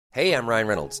Hey, I'm Ryan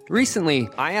Reynolds. Recently,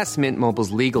 I asked Mint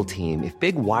Mobile's legal team if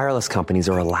big wireless companies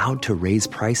are allowed to raise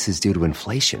prices due to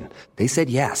inflation. They said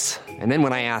yes. And then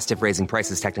when I asked if raising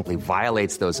prices technically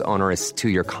violates those onerous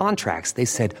two-year contracts, they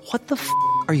said, "What the f***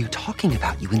 are you talking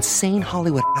about, you insane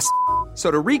Hollywood ass?" So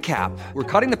to recap, we're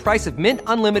cutting the price of Mint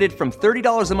Unlimited from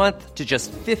 $30 a month to just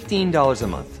 $15 a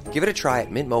month. Give it a try at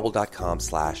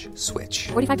mintmobile.com/switch.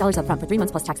 $45 up front for 3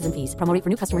 months plus taxes and fees. Promo rate for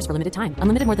new customers for limited time.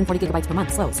 Unlimited more than 40 gigabytes per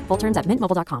month. Slows full terms at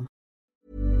mintmobile.com.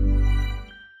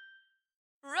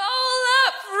 Roll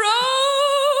up,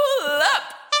 roll up.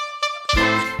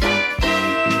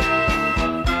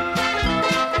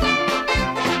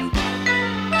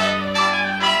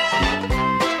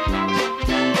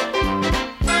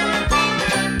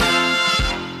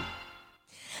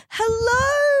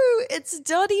 Hello, it's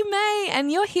Dottie May, and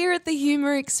you're here at the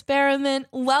Humour Experiment.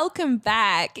 Welcome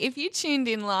back. If you tuned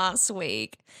in last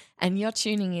week and you're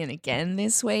tuning in again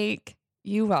this week,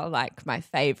 you are like my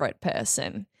favourite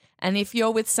person. And if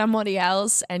you're with somebody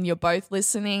else and you're both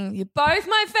listening, you're both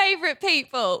my favourite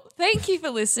people. Thank you for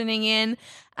listening in.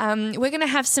 We're going to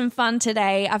have some fun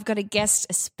today. I've got a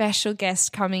special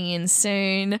guest coming in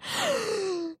soon.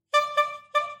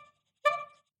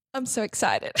 I'm so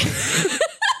excited.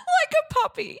 Like a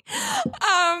puppy.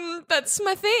 That's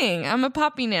my thing. I'm a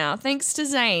puppy now, thanks to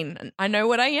Zane. I know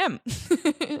what I am.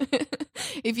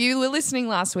 If you were listening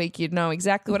last week, you'd know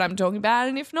exactly what I'm talking about,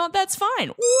 and if not, that's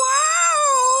fine.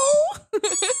 Wow!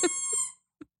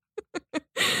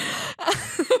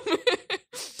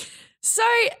 So,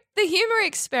 the Humour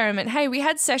Experiment. Hey, we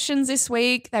had sessions this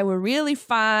week. They were really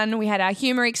fun. We had our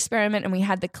Humour Experiment and we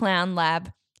had the Clown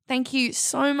Lab. Thank you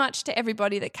so much to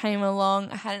everybody that came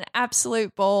along. I had an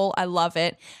absolute ball. I love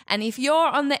it. And if you're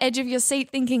on the edge of your seat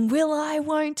thinking, will I,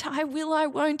 won't I,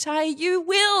 you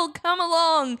will. Come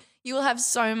along. You will have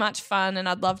so much fun and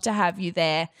I'd love to have you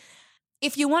there.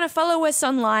 If you want to follow us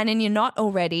online and you're not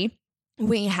already,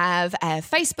 we have a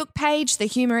Facebook page, The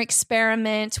Humour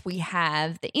Experiment. We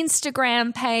have the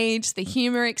Instagram page, The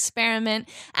Humour Experiment.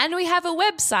 And we have a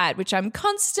website, which I'm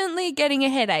constantly getting a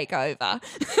headache over.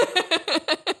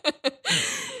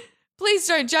 Please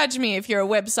don't judge me if you're a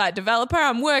website developer.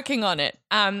 I'm working on it.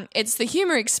 It's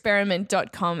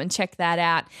thehumourexperiment.com and check that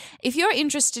out. If you're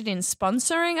interested in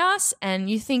sponsoring us and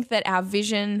you think that our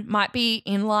vision might be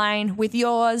in line with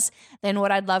yours, then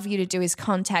what I'd love you to do is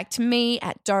contact me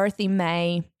at Dorothy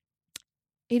May.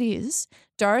 It is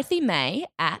Dorothy May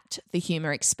at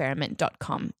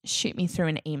thehumourexperiment.com. Shoot me through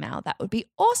an email. That would be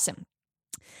awesome.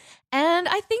 And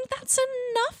I think that's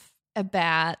enough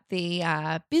about the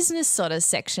business sort of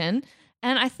section,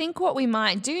 and I think what we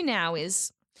might do now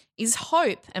is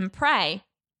hope and pray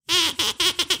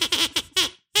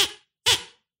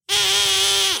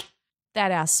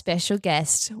that our special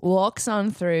guest walks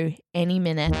on through any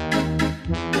minute.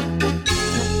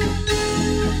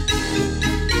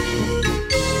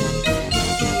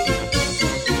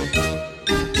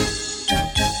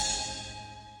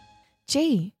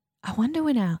 Gee, I wonder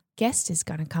when our guest is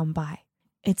going to come by.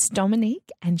 It's Dominique,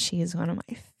 and she is one of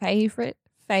my favorite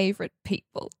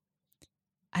people.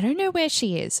 I don't know where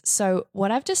she is, so what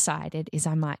I've decided is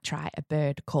I might try a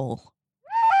bird call.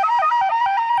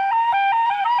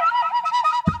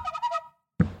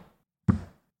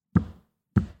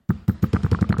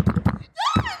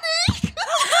 Dominique!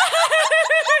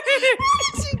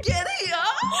 Did you get here?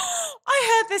 I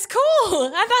heard this call,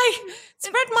 and I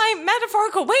spread my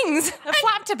metaphorical wings,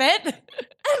 flapped a bit.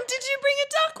 And did you bring a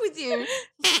duck with you?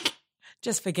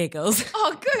 Just for giggles.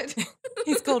 Oh, good.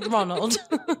 He's called Ronald.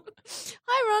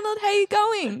 Hi, Ronald. How you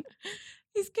going?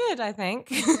 He's good, I think.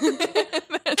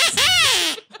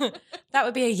 That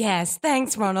would be a yes.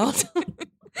 Thanks, Ronald.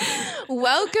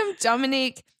 Welcome,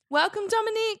 Dominique. Welcome,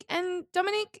 Dominique. And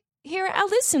Dominique, here are our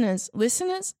listeners.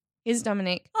 Listeners, here's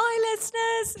Dominique. Hi,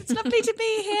 listeners. It's lovely to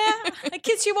be here. I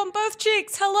kiss you on both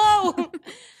cheeks. Hello.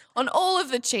 On all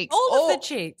of the cheeks. All of the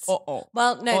cheeks.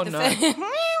 Well, no.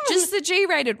 Just the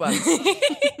G-rated ones.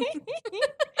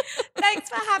 Thanks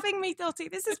for having me, Dottie.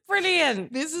 This is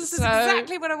brilliant. This is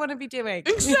exactly what I want to be doing.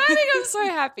 Exciting. I'm so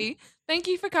happy. Thank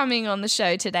you for coming on the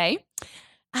show today.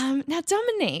 Now,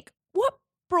 Dominique, what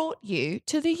brought you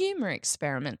to the Humour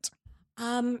Experiment?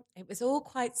 It was all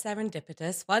quite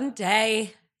serendipitous. One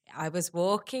day I was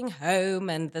walking home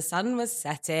and the sun was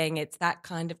setting. It's that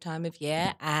kind of time of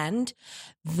year. And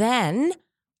then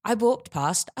I walked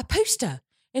past a poster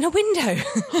in a window.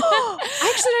 I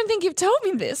actually don't think you've told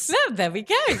me this. No, there we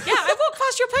go. Yeah, I walked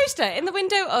past your poster in the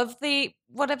window of the,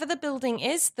 whatever the building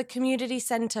is, the community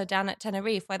centre down at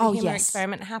Tenerife where the Humour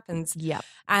Experiment happens. Yep.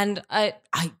 And I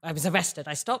was arrested.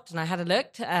 I stopped and I had a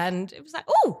look and it was like,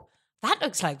 oh, that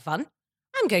looks like fun.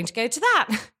 I'm going to go to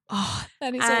that. Oh,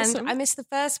 that is And awesome. I missed the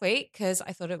first week because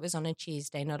I thought it was on a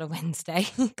Tuesday, not a Wednesday.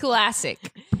 Classic.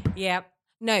 Yep.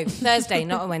 No, Thursday,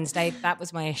 not a Wednesday. That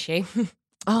was my issue.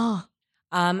 Oh,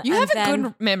 you and have a then-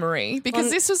 good memory because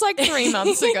this was like 3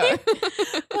 months ago.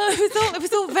 Well, it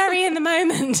was all very in the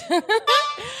moment.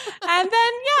 And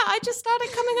then, I just started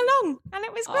coming along and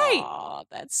it was great. Oh,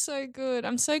 that's so good.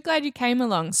 I'm so glad you came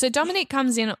along. So Dominic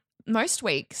comes in most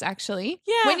weeks, actually.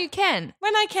 Yeah. When you can.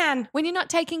 When I can. When you're not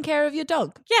taking care of your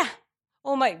dog. Yeah.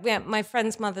 Or my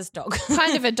friend's mother's dog.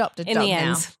 Kind of adopted in dog the now.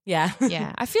 end. Yeah.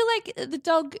 Yeah. I feel like the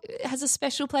dog has a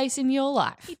special place in your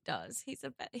life. He does. He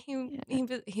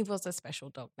was a special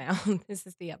dog now. This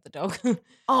is the other dog.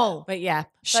 Oh. But yeah.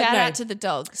 Shout out to the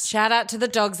dogs. Shout out to the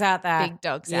dogs out there. Big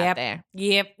dogs out there.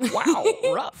 Yep. Wow.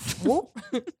 Rough.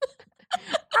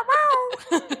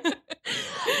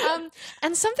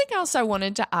 And something else I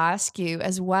wanted to ask you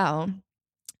as well.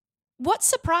 What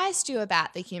surprised you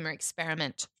about the humor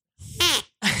experiment?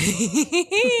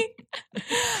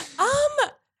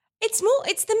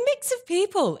 It's the mix of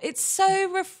people. It's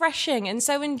so refreshing and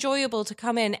so enjoyable to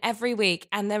come in every week.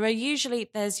 And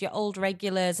there's your old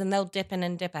regulars and they'll dip in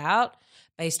and dip out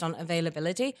based on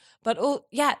availability. But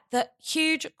the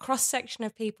huge cross section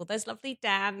of people. There's lovely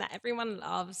Dan that everyone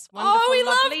loves. Wonderful, We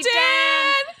love lovely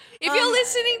Dan. If you're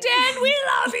listening, Dan, we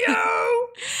love you.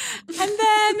 And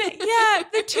then,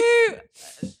 the two,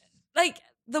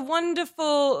 the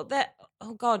wonderful,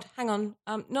 oh God, hang on.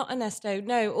 Not Ernesto.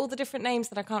 No, all the different names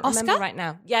that I can't remember Oscar? right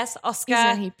now. Yes, Oscar.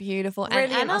 Isn't he beautiful? And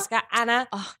Brilliant, Anna? Oscar. Anna.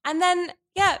 Oh. And then,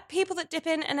 people that dip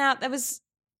in and out.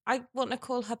 I want to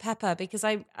call her Pepper because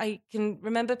I can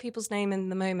remember people's name in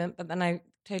the moment, but then I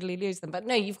totally lose them. But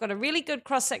no, you've got a really good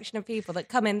cross-section of people that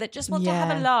come in that just want to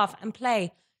have a laugh and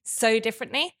play so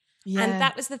differently. Yeah. And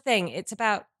that was the thing. It's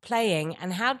about playing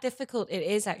and how difficult it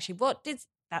is actually.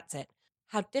 That's it.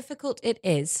 How difficult it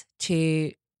is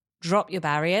to drop your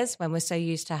barriers when we're so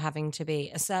used to having to be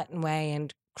a certain way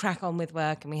and crack on with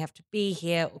work and we have to be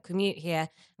here or commute here and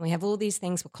we have all these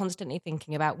things we're constantly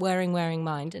thinking about, wearing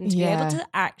mind, and to be able to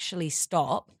actually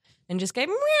stop and just go,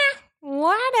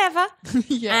 whatever.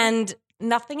 And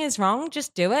nothing is wrong,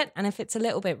 just do it. And if it's a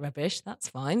little bit rubbish, that's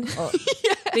fine.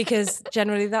 Because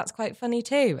generally that's quite funny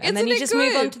too. And then you just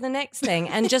move on to the next thing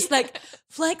and just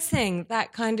flexing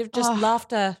that kind of just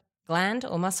laughter gland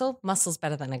or muscle. Muscle's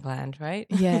better than a gland, right?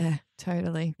 Yeah,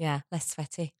 totally. Yeah, less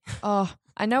sweaty. Oh,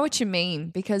 I know what you mean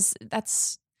because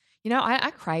that's,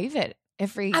 I crave it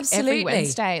every Absolutely.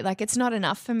 Wednesday. Like it's not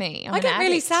enough for me. I get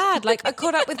really sad. I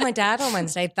caught up with my dad on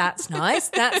Wednesday. That's nice.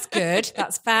 That's good.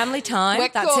 That's family time.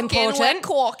 That's important. We're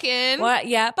corking. Well,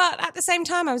 yeah, but at the same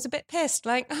time, I was a bit pissed.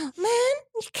 Oh man,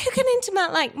 you're cooking into my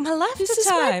laughter This is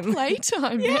time. my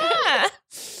playtime. Yeah.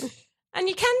 And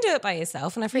you can do it by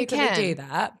yourself, and I frequently can. do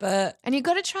that. But And you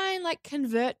got to try and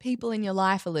convert people in your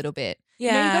life a little bit. You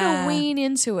Yeah. got to wean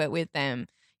into it with them.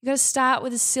 You got to start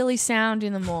with a silly sound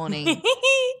in the morning,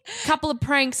 couple of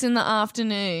pranks in the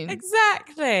afternoon.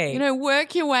 exactly.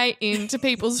 Work your way into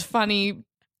people's funny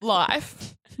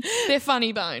life, their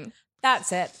funny bone.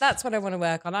 That's it. That's what I want to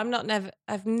work on.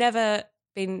 I've never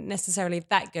been necessarily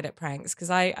that good at pranks because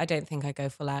I don't think I go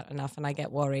full out enough and I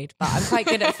get worried. But I'm quite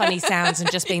good at funny sounds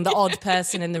and just being the odd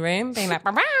person in the room, being like,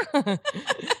 "Bah-bah."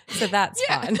 So that's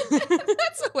fun.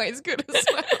 That's always good as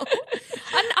well.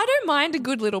 I don't mind a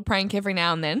good little prank every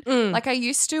now and then. I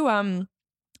used to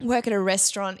work at a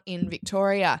restaurant in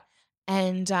Victoria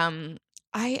and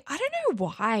I don't know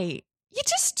why. You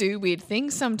just do weird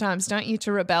things sometimes, don't you,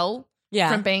 to rebel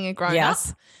from being a grown-up?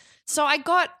 So I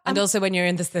got... And also when you're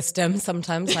in the system,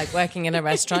 sometimes working in a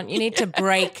restaurant, you need to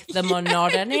break the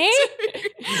monotony.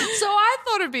 So I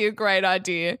thought it'd be a great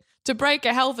idea to break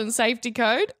a health and safety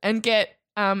code and get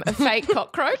a fake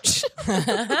cockroach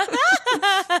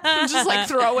and just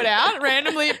throw it out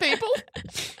randomly at people.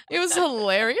 It was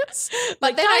hilarious.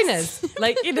 But then diners,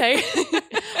 But then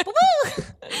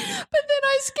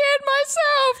I scared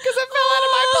myself because it fell out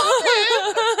of my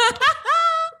pocket.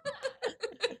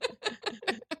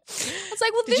 I was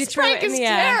like, well, Did you this throw prank it in is the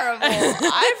air? terrible.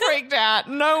 I freaked out.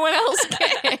 No one else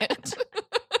cared.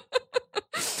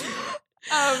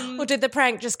 Or did the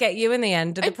prank just get you in the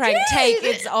end? Did the prank take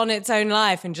its own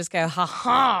life and just go, ha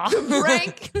ha?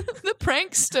 The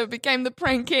prankster became the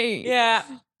prankee. Yeah.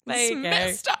 There It's you go.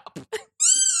 messed up.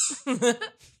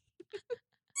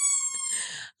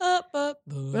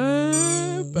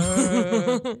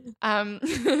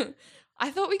 I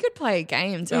thought we could play a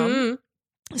game, Tom.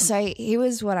 So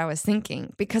here's what I was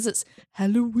thinking. Because it's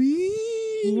Halloween.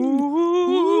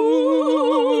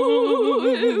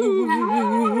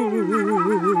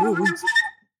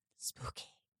 Spooky.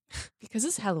 Because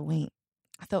it's Halloween,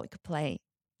 I thought we could play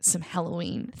some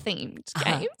Halloween themed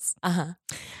games.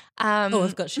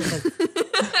 I've got shivers.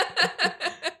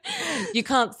 You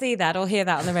can't see that or hear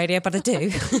that on the radio, but I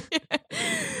do.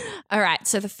 All right.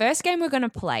 So the first game we're going to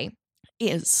play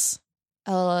is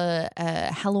a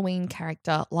Halloween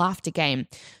character laughter game.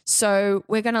 So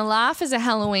we're going to laugh as a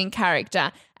Halloween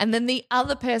character, and then the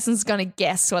other person's going to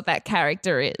guess what that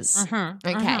character is. Okay.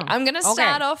 I'm going to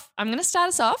start off. I'm going to start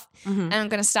us off, and I'm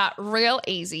going to start real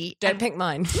easy. Don't pick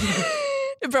mine.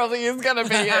 It probably is going to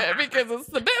be it because it's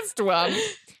the best one,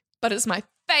 but it's my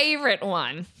favorite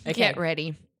one. Okay. Get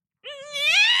ready.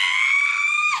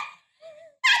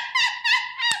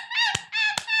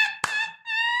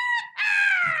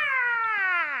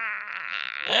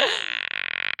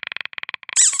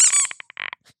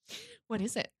 What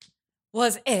is it?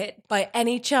 Was it, by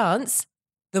any chance,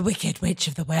 the Wicked Witch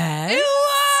of the West? It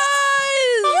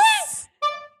was!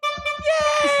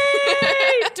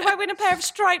 Yay! Do I win a pair of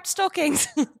striped stockings?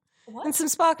 And some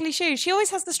sparkly shoes? She always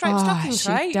has the striped stockings,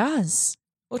 right? She does.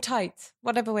 Or tights,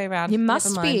 whatever way around. You Never must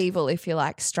be mind. evil if you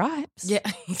like stripes. Yeah.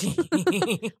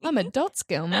 I'm a dots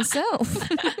girl myself.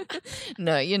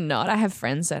 No, you're not. I have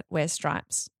friends that wear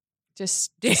stripes.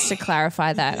 Just to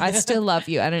clarify that. I still love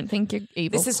you. I don't think you're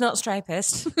evil. This is not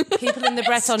stripist. People in the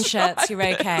Breton shirts, you're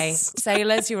okay.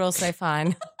 Sailors, you're also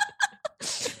fine.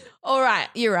 All right,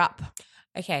 you're up.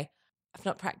 Okay. I've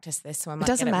not practiced this, so I might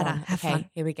doesn't get it matter. wrong. Have okay, fun.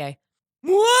 Here we go.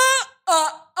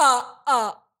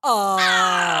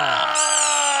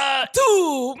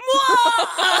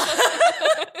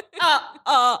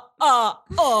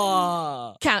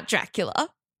 Count Dracula.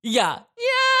 Yeah.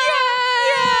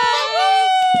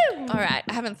 All right,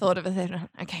 I haven't thought of a third one.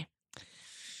 Okay.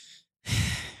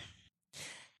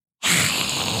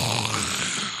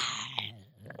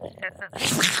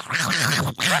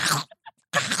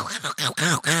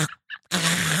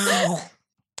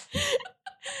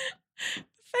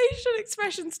 Facial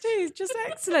expressions too is just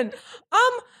excellent.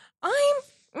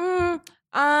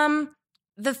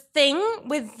 The thing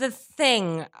with the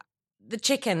thing, the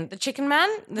chicken man,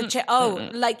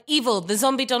 like evil, the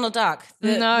zombie Donald Duck.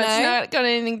 No, it's not got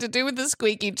anything to do with the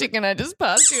squeaky chicken. I just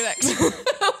passed you actually.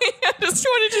 I just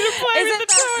wanted you to play with the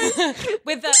toy.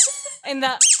 With the in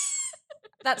the.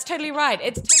 That's totally right.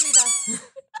 It's totally that.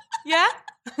 Yeah.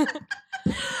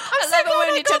 I love it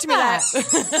when you touch me that.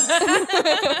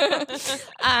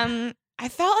 I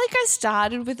felt like I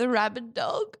started with a rabid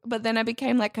dog, but then I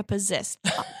became like a possessed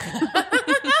duck.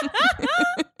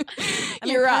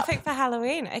 You're up. Perfect for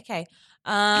Halloween. Okay.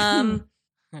 An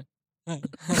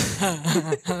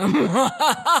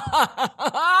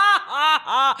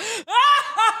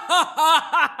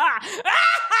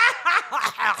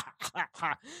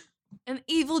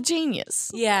evil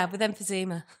genius. Yeah, with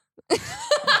emphysema. Great.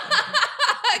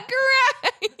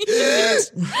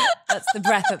 That's the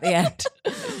breath at the end.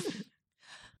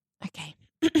 Okay.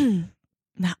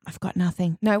 No, I've got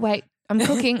nothing. No, wait. I'm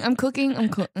cooking.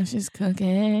 She's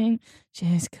cooking.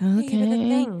 She's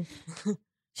cooking.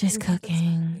 She's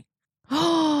cooking.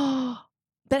 Oh,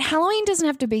 but Halloween doesn't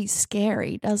have to be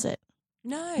scary, does it?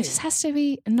 No. It just has to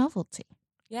be a novelty.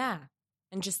 Yeah.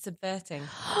 And just subverting.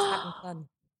 Just having fun.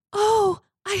 Oh,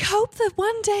 I hope that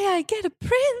one day I get a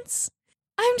prince.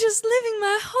 I'm just living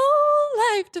my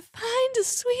whole life to find a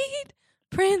sweet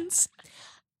prince.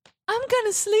 I'm going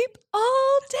to sleep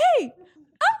all day.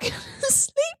 I'm going to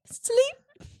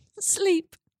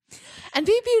sleep, and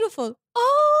be beautiful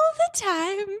all the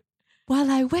time while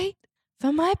I wait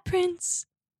for my prince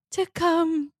to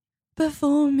come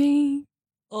before me.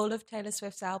 All of Taylor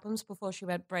Swift's albums before she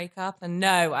went break up, and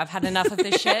no, I've had enough of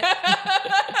this shit.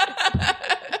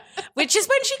 Which is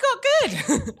when she got good.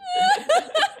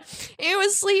 It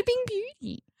was Sleeping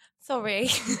Beauty. Sorry.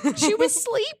 She was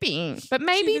sleeping. But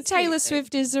maybe was Taylor sleeping.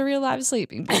 Swift is a real life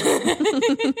sleeping beauty.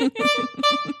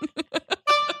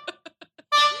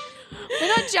 We're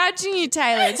not judging you,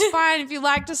 Taylor. It's fine if you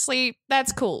like to sleep.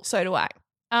 That's cool. So do I.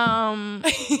 Moving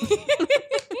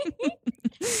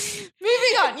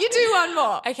on. You do one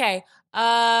more. Okay.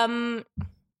 Oh,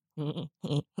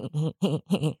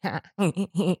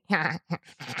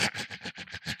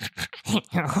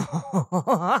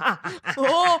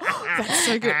 that's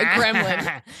so good. A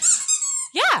gremlin.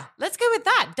 Yeah, let's go with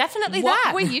that. Definitely What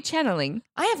that. were you channeling?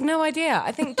 I have no idea.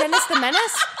 I think Dennis the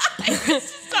Menace.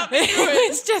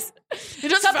 It's just It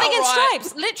just something felt in right.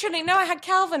 stripes. Literally, no, I had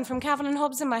Calvin from Calvin and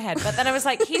Hobbes in my head, but then I was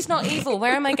like, he's not evil.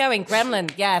 Where am I going?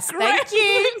 Gremlin. Yes, thank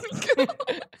you.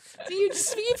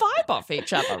 So you vibe off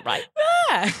each other, right?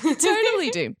 Yeah. Totally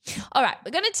do. All right,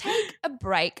 we're going to take a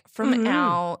break from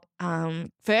our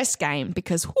first game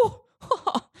because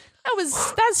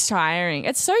That's tiring.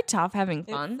 It's so tough having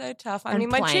fun. It's so tough. I and mean,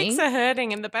 my playing. cheeks are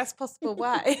hurting in the best possible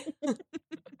way.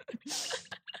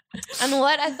 And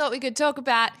what I thought we could talk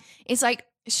about is like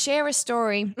share a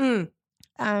story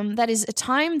that is a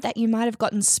time that you might have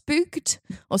gotten spooked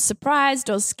or surprised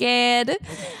or scared,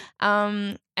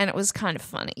 and it was kind of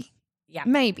funny. Yeah.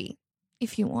 Maybe,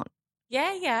 if you want.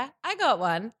 Yeah. I got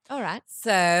one. All right.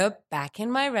 So back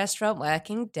in my restaurant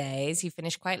working days, you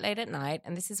finish quite late at night.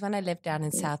 And this is when I lived down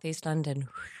in southeast London.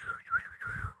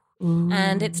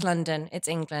 And it's London, it's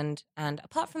England. And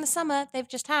apart from the summer they've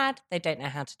just had, they don't know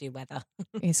how to do weather.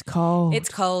 It's cold. It's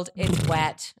cold, it's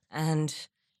wet, and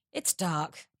it's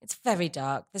dark. It's very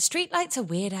dark. The street lights are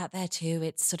weird out there too.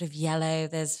 It's sort of yellow.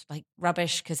 There's like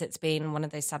rubbish because it's been one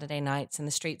of those Saturday nights and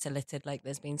the streets are littered like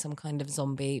there's been some kind of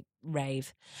zombie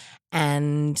rave.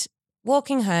 And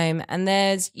walking home, and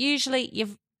there's usually your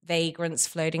vagrants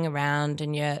floating around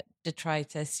and your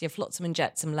detritus, your flotsam and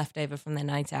jetsam left over from their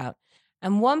night out.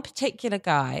 And one particular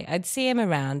guy, I'd see him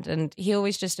around and he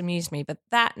always just amused me. But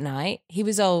that night, he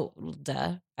was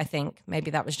older, I think.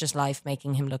 Maybe that was just life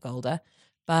making him look older.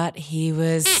 But he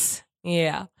was,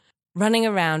 running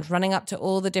around, running up to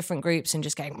all the different groups and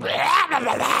just going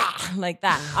like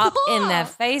that up in their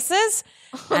faces.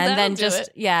 And then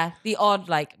just, the odd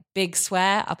like big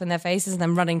swear up in their faces and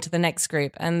then running to the next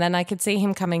group. And then I could see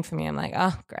him coming for me. I'm like,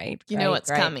 oh, great. You know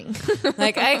what's coming.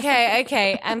 Like,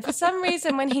 okay. And for some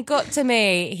reason, when he got to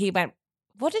me, he went,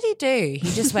 what did he do?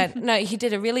 He just went, no, he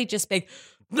did a really just big,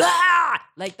 blah,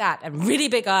 like that. And really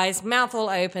big eyes, mouth all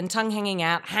open, tongue hanging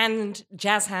out,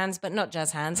 jazz hands, but not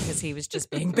jazz hands because he was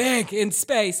just being big in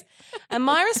space. And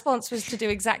my response was to do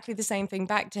exactly the same thing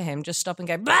back to him, just stop and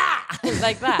go, blah,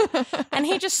 like that. And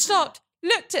he just stopped,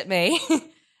 looked at me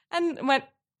and went,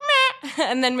 meh,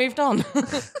 and then moved on.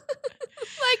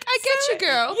 Like, I get you,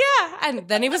 girl. Yeah, and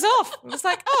then he was off. It was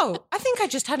like, oh, I think I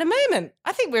just had a moment.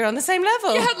 I think we're on the same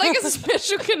level. You had like a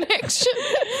special connection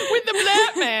with the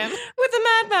black man. With the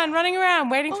madman running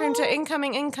around, waiting for him to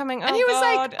incoming. And he was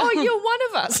like, oh, you're one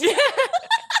of us. Yeah.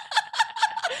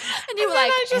 And you were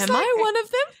like, am I one of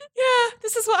them? Yeah,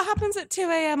 this is what happens at 2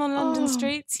 a.m. on London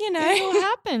streets, you know. It will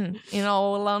happen in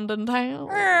old London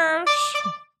town.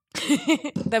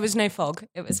 There was no fog.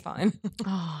 It was fine.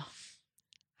 Oh.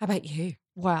 How about you?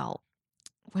 Well,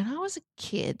 when I was a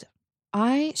kid,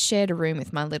 I shared a room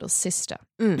with my little sister.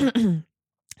 And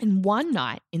one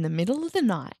night, in the middle of the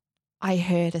night, I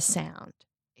heard a sound.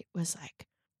 It was like,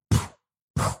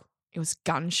 it was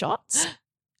gunshots.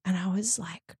 And I was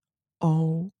like,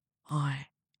 oh my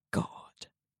God,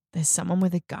 there's someone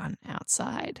with a gun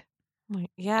outside.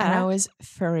 Yeah. And I was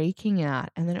freaking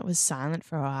out. And then it was silent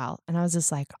for a while. And I was just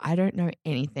like, I don't know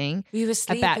anything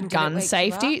about gun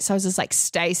safety. So I was just like,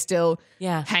 stay still,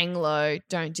 hang low,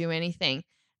 don't do anything.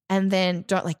 And then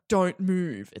don't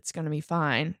move. It's going to be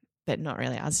fine. But not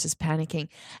really. I was just panicking.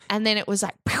 And then it was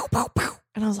like, pow, pow, pow.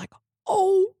 And I was like,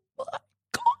 oh my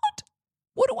God,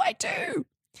 what do I do?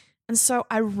 And so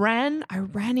I ran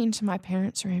into my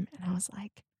parents' room and I was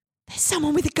like, there's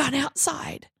someone with a gun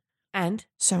outside. And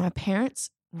so my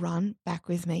parents run back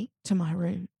with me to my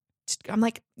room. I'm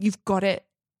like, you've got it.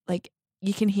 Like,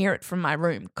 you can hear it from my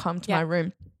room. Come to my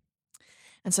room.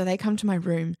 And so they come to my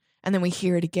room and then we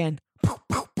hear it again.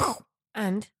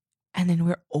 And then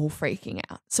we're all freaking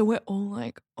out. So we're all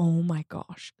like, oh my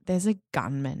gosh, there's a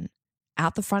gunman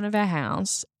out the front of our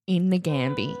house in the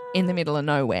Gambie in the middle of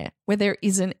nowhere where there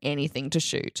isn't anything to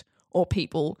shoot or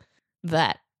people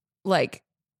that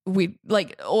no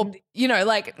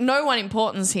one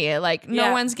importance here. Like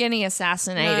no one's getting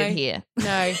assassinated here.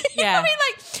 No. Yeah. I mean,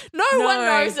 like no one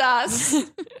knows us.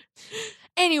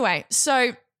 Anyway,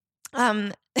 so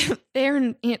they're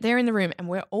in the room and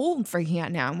we're all freaking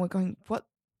out now and we're going, what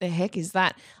the heck is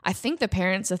that? I think the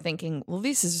parents are thinking, well,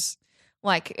 this is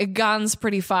like a gun's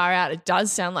pretty far out. It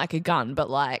does sound like a gun,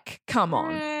 but like, come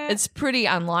on. It's pretty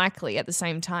unlikely at the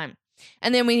same time.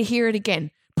 And then we hear it again.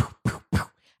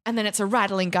 And then it's a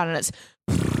rattling gun and it's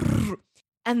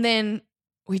and then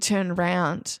we turn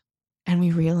around and we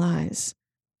realize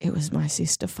it was my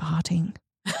sister farting.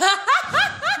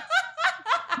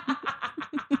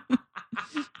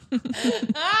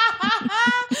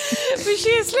 Was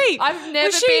she asleep? I've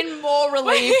never been more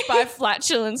relieved by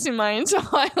flatulence in my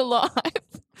entire life.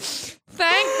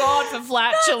 Thank God for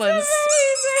flatulence.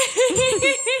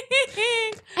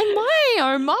 And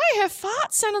my, her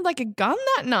fart sounded like a gun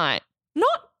that night.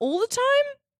 Not all the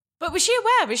time. But was she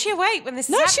aware? Was she awake when this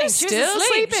was happening? She was still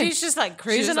asleep. sleeping. She was just like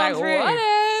cruising on through.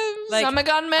 Like, I'm a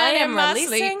gunman in my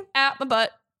sleep, out my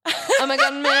butt. I'm a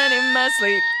gunman in my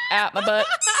sleep, out my butt.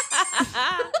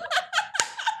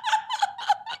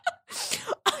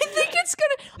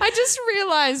 I just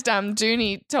realised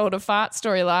Dooney told a fart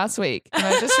story last week, and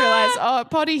I just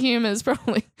realised, potty humour is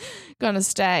probably going to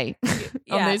stay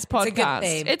on these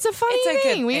podcasts. It's a funny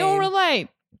thing. We all relate.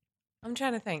 I'm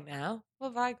trying to think now. What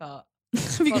have I got?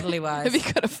 Have you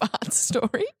got a fart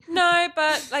story? No,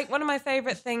 but like one of my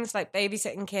favourite things, like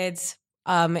babysitting kids,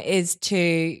 is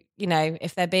to,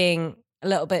 if they're being a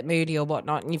little bit moody or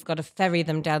whatnot, and you've got to ferry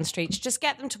them down streets, just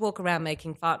get them to walk around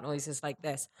making fart noises like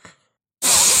this.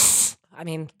 I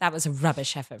mean, that was a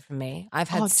rubbish effort from me. I've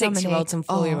had 6-year-olds and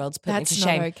 4-year-olds put me to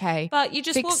shame. That's not okay. But you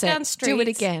just walk down streets. Do it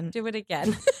again. Do it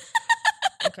again.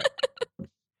 Okay.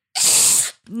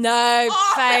 No,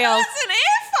 fail. That's an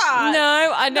air fart.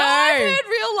 No, I know. No, I've heard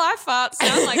real life farts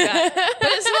sound like that. But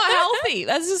it's not healthy.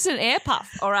 That's just an air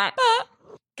puff. All right. But,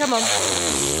 come on.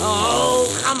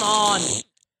 Oh, come on.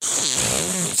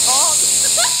 Oh.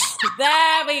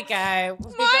 There we go.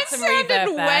 We've got some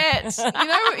reverb wet. there.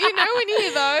 You know when you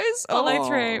hear those? Follow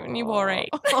through when you worry.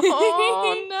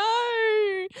 Oh,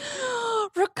 no.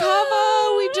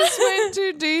 Recover. We just went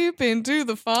too deep into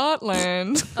the fart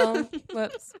land. Oh,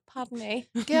 whoops. Pardon me.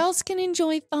 Girls can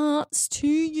enjoy farts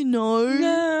too,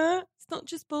 No, it's not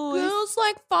just boys. Girls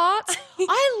like farts.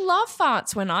 I love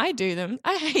farts when I do them.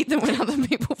 I hate them when other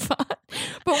people fart.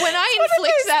 But when I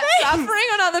inflict that suffering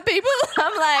on other people,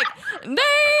 I'm like,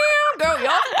 damn, girl,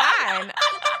 you're fine.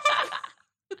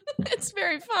 It's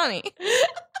very funny.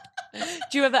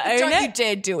 Do you ever own Don't it? you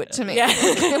dare do it to me. Yeah.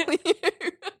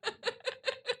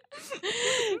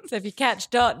 So if you catch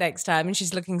Dot next time and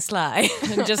she's looking sly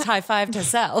and just high-fived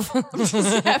herself.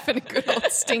 Just having a good old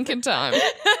stinking time.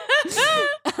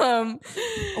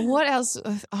 What else?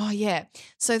 Oh, yeah.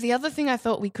 So the other thing I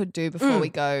thought we could do before we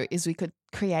go is we could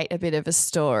create a bit of a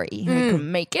story. We could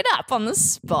make it up on the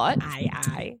spot.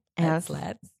 Aye. And,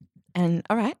 Let's. And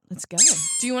all right, let's go.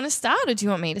 Do you want to start or do you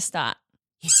want me to start?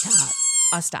 You start.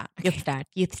 I'll start. Okay.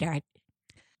 You start.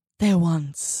 There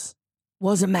once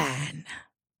was a man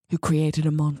who created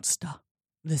a monster.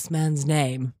 This man's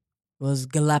name was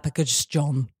Galapagos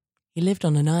John. He lived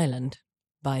on an island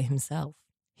by himself.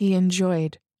 He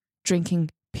enjoyed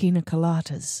drinking pina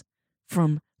coladas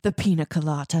from the pina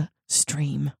colada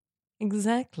stream.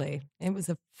 Exactly. It was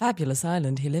a fabulous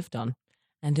island he lived on.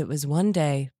 And it was one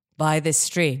day by this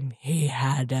stream he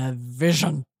had a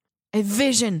vision. A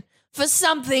vision for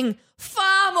something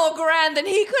far more grand than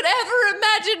he could ever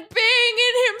imagine, being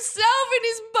in himself, in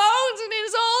his bones, and in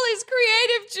all his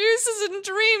creative juices and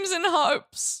dreams and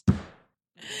hopes.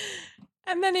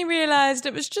 And then he realised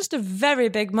it was just a very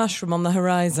big mushroom on the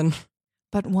horizon.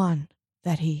 But one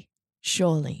that he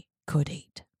surely could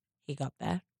eat. He got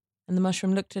there, and the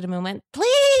mushroom looked at him and went,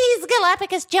 Please,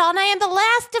 Galapagos John, I am the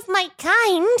last of my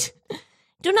kind.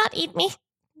 Do not eat me.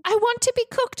 I want to be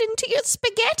cooked into your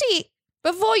spaghetti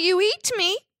before you eat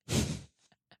me.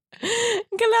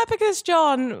 Galapagos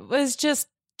John was just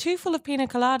too full of pina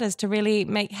coladas to really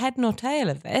make head nor tail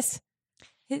of this.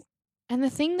 And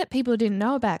the thing that people didn't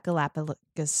know about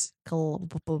Galapagos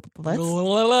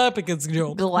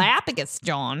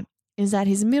John is that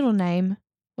his middle name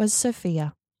was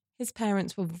Sophia. His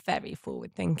parents were very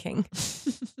forward-thinking.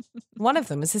 One of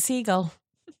them was a seagull.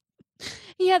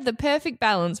 He had the perfect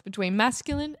balance between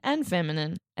masculine and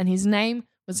feminine, and his name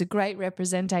was a great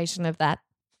representation of that.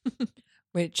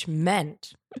 Which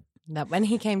meant that when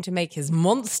he came to make his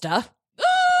monster,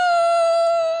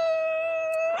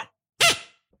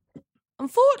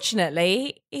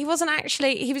 unfortunately, he was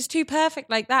too perfect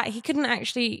like that. He couldn't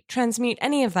actually transmute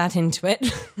any of that into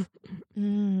it.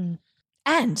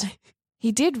 And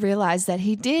he did realize that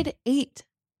he did eat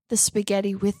the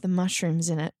spaghetti with the mushrooms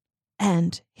in it,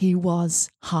 and he was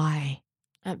high.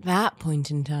 At that point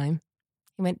in time,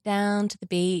 he went down to the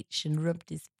beach and rubbed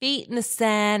his feet in the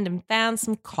sand and found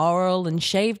some coral and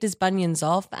shaved his bunions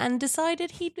off and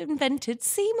decided he'd invented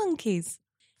sea monkeys.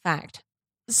 Fact.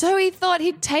 So he thought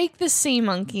he'd take the sea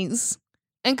monkeys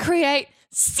and create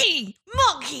sea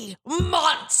monkey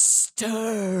monsters.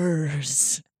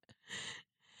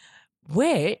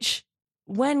 Which,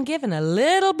 when given a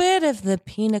little bit of the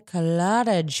pina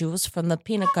colada juice from the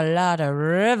pina colada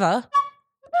river,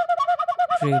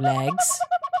 grew legs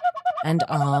and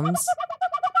arms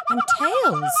and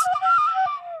tails.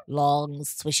 Long,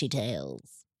 swishy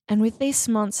tails. And with this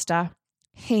monster,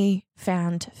 he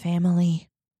found family.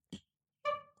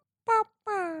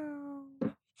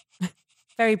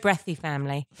 Very breathy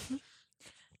family.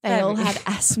 They all had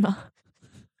asthma.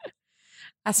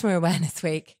 Asthma Awareness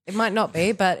Week. It might not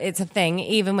be, but it's a thing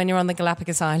even when you're on the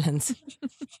Galapagos Islands.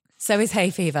 So is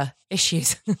hay fever.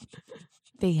 Issues.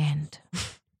 The end.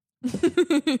 We did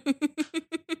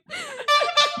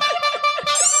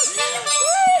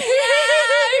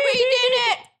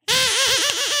it!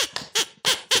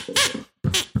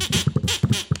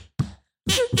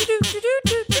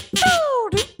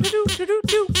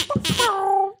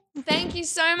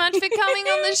 much for coming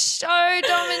on the show,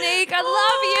 Dominique. I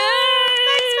love you.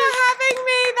 Thanks for having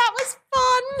me. That was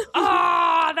fun.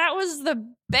 Oh, that was the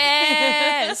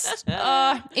best.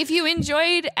 If you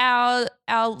enjoyed our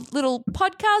little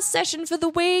podcast session for the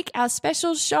week, our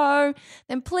special show,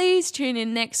 then please tune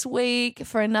in next week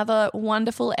for another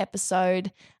wonderful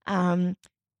episode.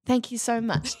 Thank you so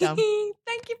much, Dom.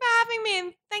 Thank you for having me,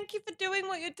 and thank you for doing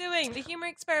what you're doing. The humor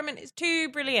experiment is too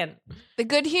brilliant. The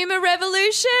Good Humor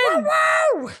Revolution.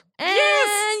 Woo!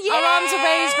 And Our arms are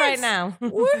raised right now.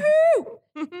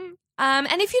 Woohoo!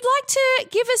 And if you'd like to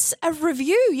give us a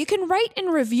review, you can rate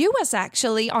and review us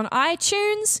actually on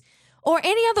iTunes or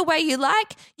any other way you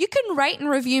like. You can rate and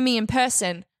review me in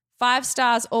person. 5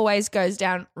 stars always goes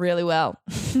down really well.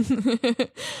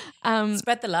 Spread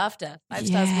the laughter. 5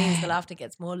 stars means the laughter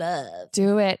gets more love.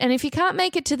 Do it. And if you can't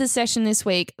make it to the session this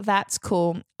week, that's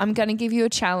cool. I'm going to give you a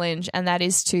challenge, and that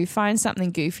is to find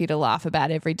something goofy to laugh about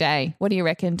every day. What do you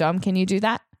reckon, Dom? Can you do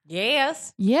that?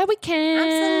 Yes. Yeah, we can.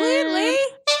 Absolutely.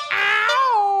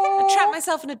 Ow! I trapped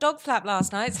myself in a dog flap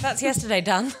last night, so that's yesterday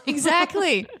done.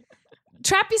 Exactly.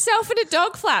 Trap yourself in a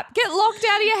dog flap. Get locked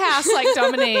out of your house like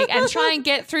Dominique and try and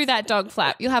get through that dog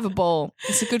flap. You'll have a ball.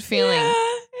 It's a good feeling. Yeah,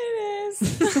 it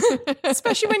is.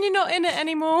 Especially when you're not in it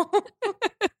anymore.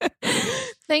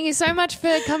 Thank you so much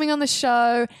for coming on the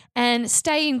show, and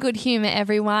stay in good humor,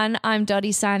 everyone. I'm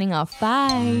Dottie signing off.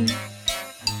 Bye.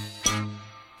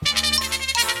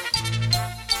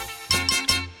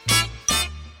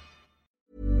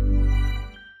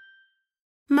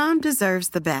 Mom deserves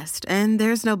the best, and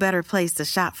there's no better place to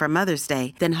shop for Mother's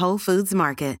Day than Whole Foods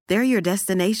Market. They're your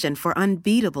destination for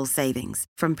unbeatable savings,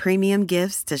 from premium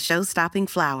gifts to show-stopping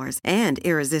flowers and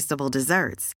irresistible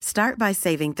desserts. Start by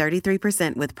saving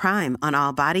 33% with Prime on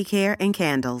all body care and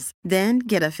candles. Then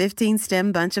get a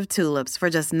 15-stem bunch of tulips for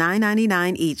just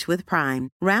 $9.99 each with Prime.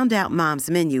 Round out Mom's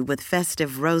menu with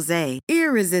festive rosé,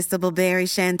 irresistible berry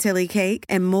chantilly cake,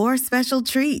 and more special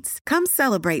treats. Come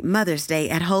celebrate Mother's Day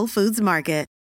at Whole Foods Market.